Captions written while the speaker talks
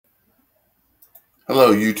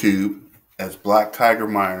Hello, YouTube. As Black Tiger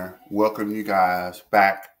Miner, welcome you guys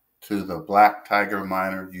back to the Black Tiger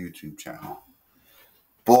Miner YouTube channel.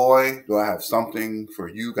 Boy, do I have something for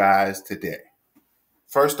you guys today.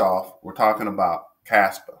 First off, we're talking about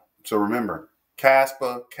Kaspa. So remember,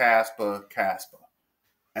 Kaspa, Kaspa, Kaspa.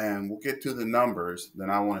 And we'll get to the numbers,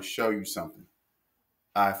 then I want to show you something.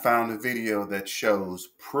 I found a video that shows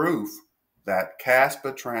proof that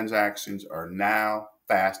Kaspa transactions are now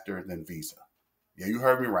faster than Visa. Yeah, you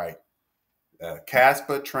heard me right.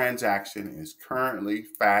 Kaspa transaction is currently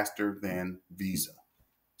faster than Visa.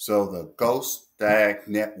 So the GhostDAG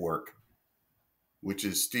network, which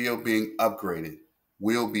is still being upgraded,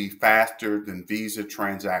 will be faster than Visa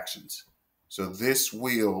transactions. So this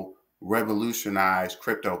will revolutionize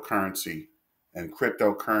cryptocurrency and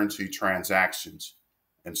cryptocurrency transactions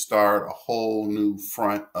and start a whole new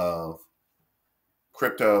front of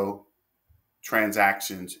crypto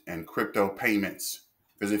transactions and crypto payments.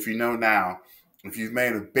 Because if you know now, if you've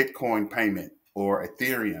made a Bitcoin payment or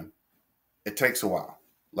Ethereum, it takes a while.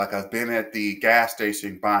 Like I've been at the gas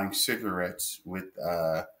station buying cigarettes with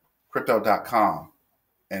crypto.com.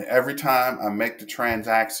 And every time I make the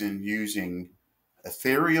transaction using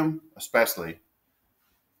Ethereum, especially,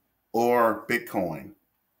 or Bitcoin,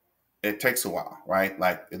 it takes a while, right?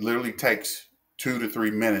 Like it literally takes 2 to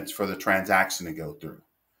 3 minutes for the transaction to go through.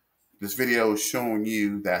 This video is showing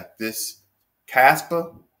you that this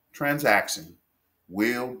Kaspa transaction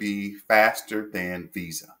will be faster than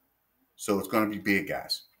Visa. So it's going to be big,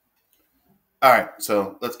 guys. All right,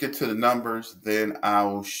 so let's get to the numbers. Then I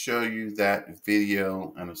will show you that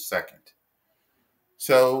video in a second.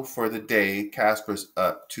 So for the day, Kaspa's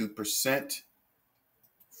up 2%.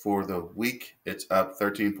 For the week, it's up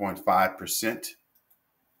 13.5%.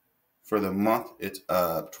 For the month, it's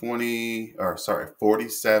up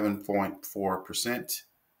 47.4%.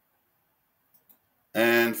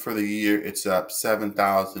 And for the year, it's up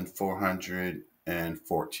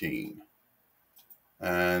 7,414.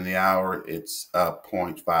 And the hour, it's up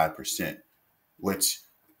 0.5%, which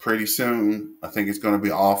pretty soon, I think it's going to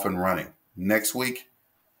be off and running. Next week,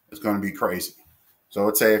 it's going to be crazy. So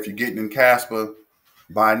I'd say if you're getting in Kaspa,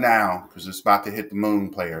 buy now, because it's about to hit the moon,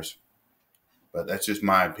 players. But that's just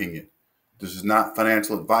my opinion. This is not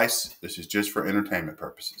financial advice. This is just for entertainment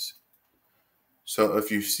purposes. So if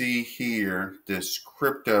you see here, this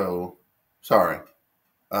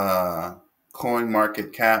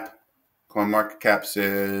CoinMarketCap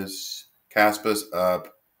says Kaspa's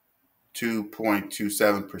up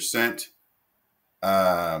 2.27%.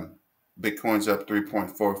 Bitcoin's up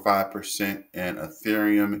 3.45%, and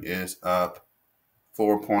Ethereum is up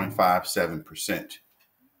 4.57%.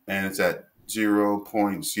 And it's at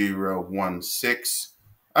 0.016.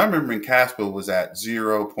 I remember when Kaspa was at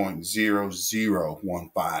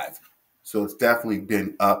 0.0015. So it's definitely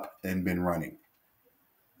been up and been running.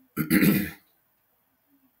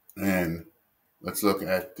 And let's look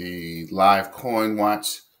at the live coin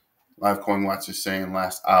watch. Live coin watch is saying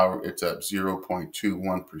last hour it's up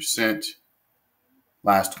 0.21%.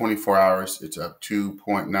 Last 24 hours it's up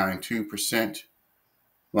 2.92%.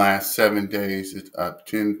 Last 7 days it's up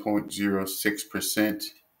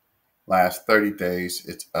 10.06%. Last 30 days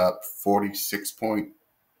it's up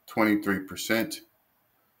 46.23%.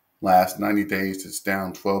 Last 90 days it's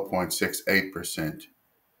down 12.68%.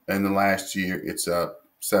 And the last year it's up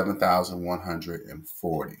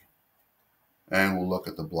 7,140. And we'll look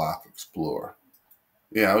at the block explorer.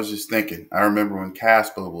 Yeah, I was just thinking, I remember when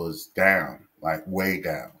Kaspa was down, like way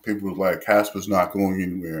down. People were like, Kaspa's not going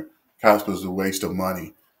anywhere. Kaspa's a waste of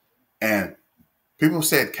money. And people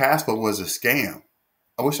said Kaspa was a scam.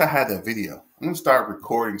 I wish I had that video. I'm going to start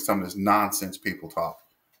recording some of this nonsense people talk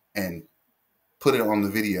and put it on the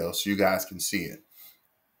video so you guys can see it.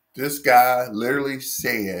 This guy literally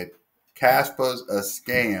said Kaspa's a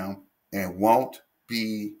scam and won't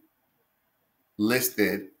be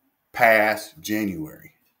listed past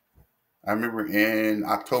January. I remember in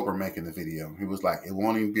October making the video. He was like, it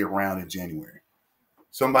won't even be around in January.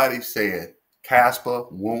 Somebody said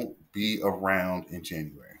Kaspa won't be around in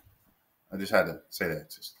January. I just had to say that.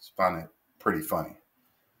 Just find it pretty funny.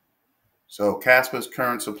 So Kaspa's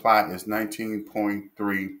current supply is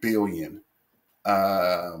 19.3 billion.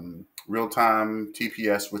 Real-time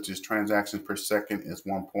TPS, which is transactions per second, is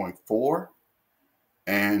 1.4.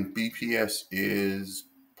 And BPS is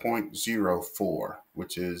 0.04,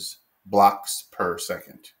 which is blocks per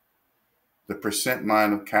second. The percent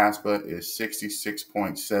mine of Kaspa is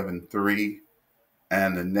 66.73.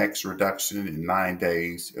 And the next reduction in 9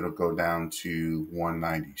 days, it'll go down to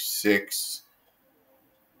 196.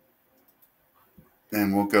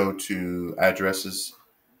 And we'll go to addresses.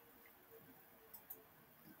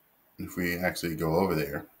 if we actually go over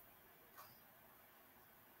there.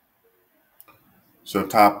 So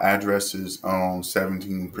top addresses own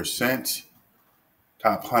 17%.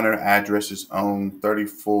 Top 100 addresses own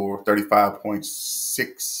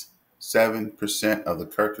 35.67% of the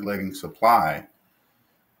circulating supply.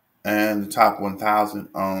 And the top 1,000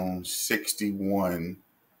 own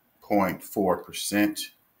 61.4%.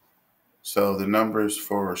 So the numbers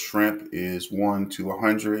for shrimp is 1 to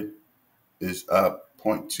 100 is up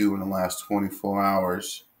 0.2 in the last 24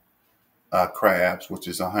 hours. Crabs, which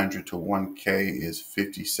is 100 to 1K, is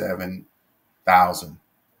 57,000.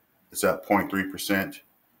 It's up 0.3%.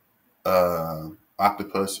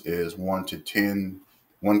 Octopus is 1 to 10,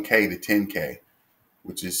 1K to 10K,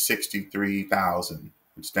 which is 63,000.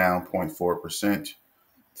 It's down 0.4%.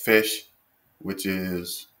 Fish, which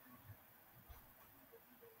is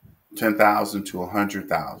 10,000 to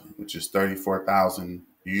 100,000, which is 34,000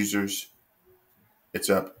 users. It's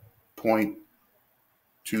up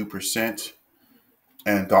 0.2%.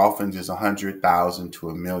 And dolphins is 100,000 to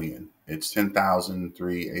a million. It's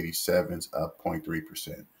 10,387. It's up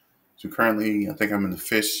 0.3%. So currently, I think I'm in the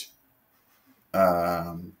fish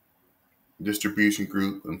distribution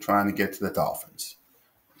group. I'm trying to get to the dolphins.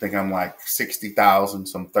 I think I'm like 60,000,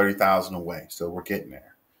 some 30,000 away. So we're getting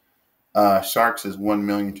there. Sharks is 1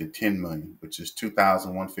 million to 10 million, which is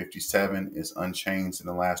 2,157, is unchanged in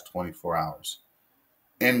the last 24 hours.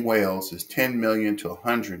 In whales is 10 million to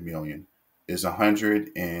 100 million, is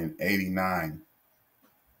 189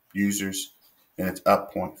 users, and it's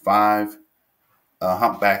up 0.5.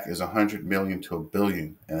 Humpback is 100 million to a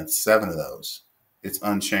billion, and it's 7 of those. It's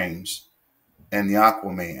unchanged. And the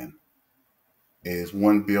Aquaman is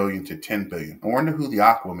 1 billion to 10 billion. I wonder who the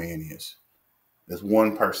Aquaman is. There's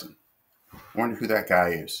one person. I wonder who that guy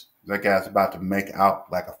is. That guy's about to make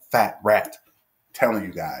out like a fat rat. I'm telling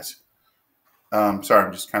you guys. Sorry,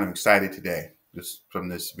 I'm just kind of excited today, just from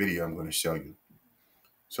this video I'm going to show you.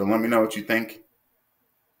 So let me know what you think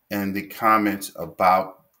in the comments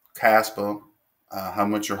about Kaspa, how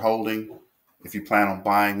much you're holding, if you plan on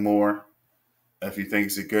buying more, if you think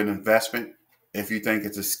it's a good investment, if you think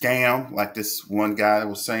it's a scam, like this one guy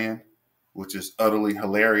was saying, which is utterly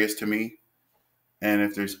hilarious to me, and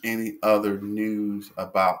if there's any other news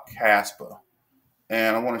about Kaspa.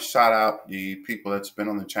 And I want to shout out the people that's been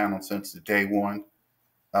on the channel since the day one.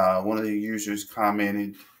 One of the users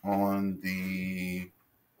commented on the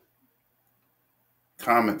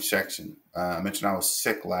comment section. I mentioned I was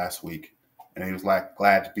sick last week, and he was like,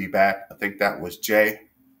 glad to be back. I think that was Jay.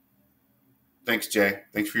 Thanks, Jay.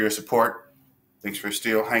 Thanks for your support. Thanks for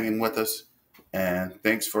still hanging with us. And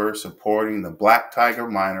thanks for supporting the Black Tiger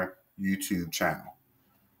Miner YouTube channel.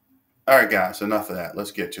 All right, guys, enough of that.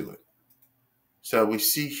 Let's get to it. So we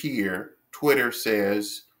see here, Twitter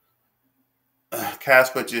says,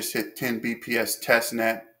 Kaspa just hit 10 BPS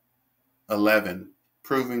testnet 11,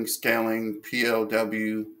 proving scaling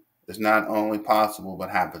POW is not only possible but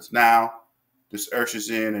happens now. This ushers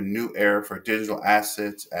in a new era for digital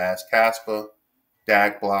assets as Kaspa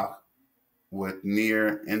DAG block with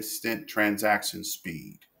near instant transaction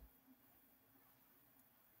speed.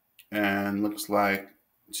 And looks like,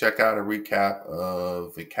 check out a recap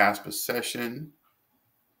of the Kaspa session.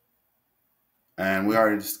 And we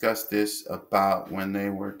already discussed this about when they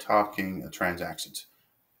were talking transactions.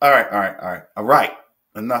 All right.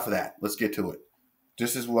 Enough of that. Let's get to it.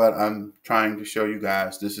 This is what I'm trying to show you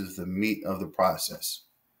guys. This is the meat of the process.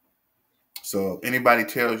 So if anybody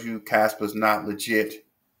tells you Kaspa's not legit,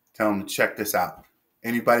 tell them to check this out.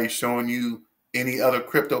 Anybody showing you any other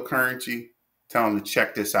cryptocurrency, tell them to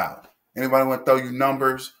check this out. Anybody want to throw you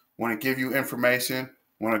numbers, want to give you information,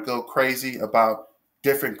 want to go crazy about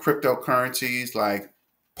different cryptocurrencies like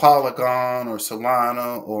Polygon or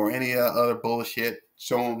Solana or any other bullshit,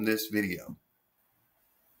 show them this video.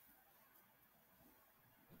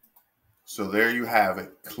 So there you have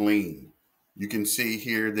it, clean. You can see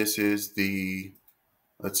here, this is the,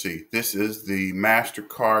 let's see, this is the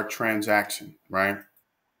MasterCard transaction, right?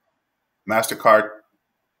 MasterCard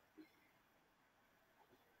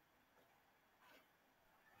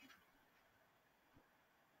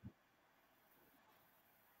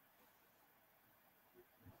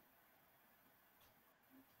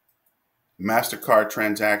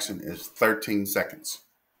transaction is 13 seconds.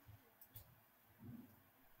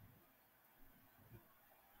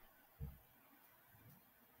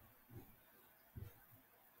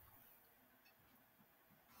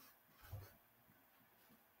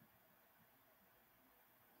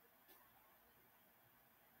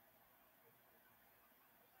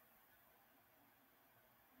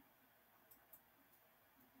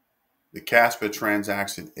 The Kaspa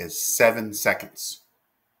transaction is 7 seconds.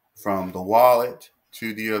 from the wallet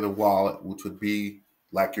to the other wallet, which would be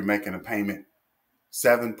like you're making a payment,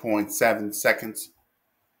 7.7 seconds.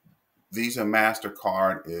 Visa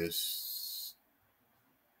MasterCard is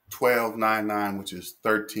 12.99, which is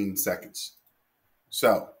 13 seconds.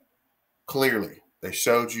 So clearly, they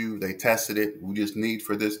showed you, they tested it. We just need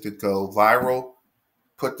for this to go viral.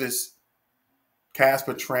 Put this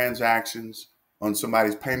Kaspa transactions on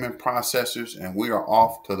somebody's payment processors, and we are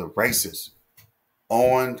off to the races.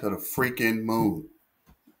 On to the freaking moon.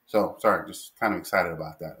 So, sorry, just kind of excited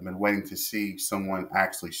about that. I've been waiting to see someone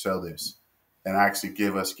actually show this and actually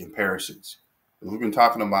give us comparisons. We've been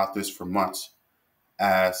talking about this for months,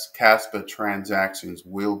 as Kaspa transactions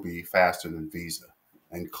will be faster than Visa.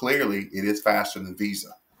 And clearly, it is faster than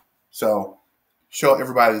Visa. So, show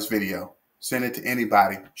everybody this video. Send it to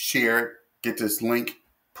anybody. Share it. Get this link.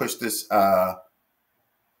 Push this. I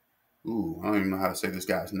don't even know how to say this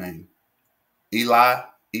guy's name.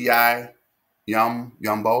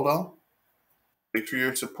 Yambodo. Thanks for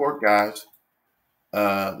your support, guys.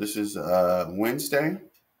 This is Wednesday.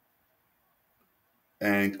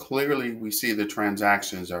 And clearly, we see the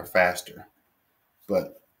transactions are faster.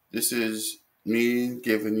 But this is me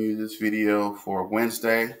giving you this video for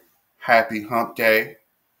Wednesday. Happy Hump Day.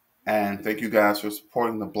 And thank you guys for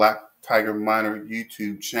supporting the Black Tiger Miner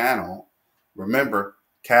YouTube channel. Remember,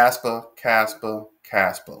 Kaspa, Kaspa,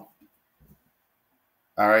 Kaspa.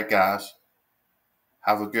 All right, guys.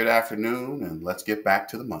 Have a good afternoon, and let's get back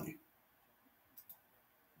to the money.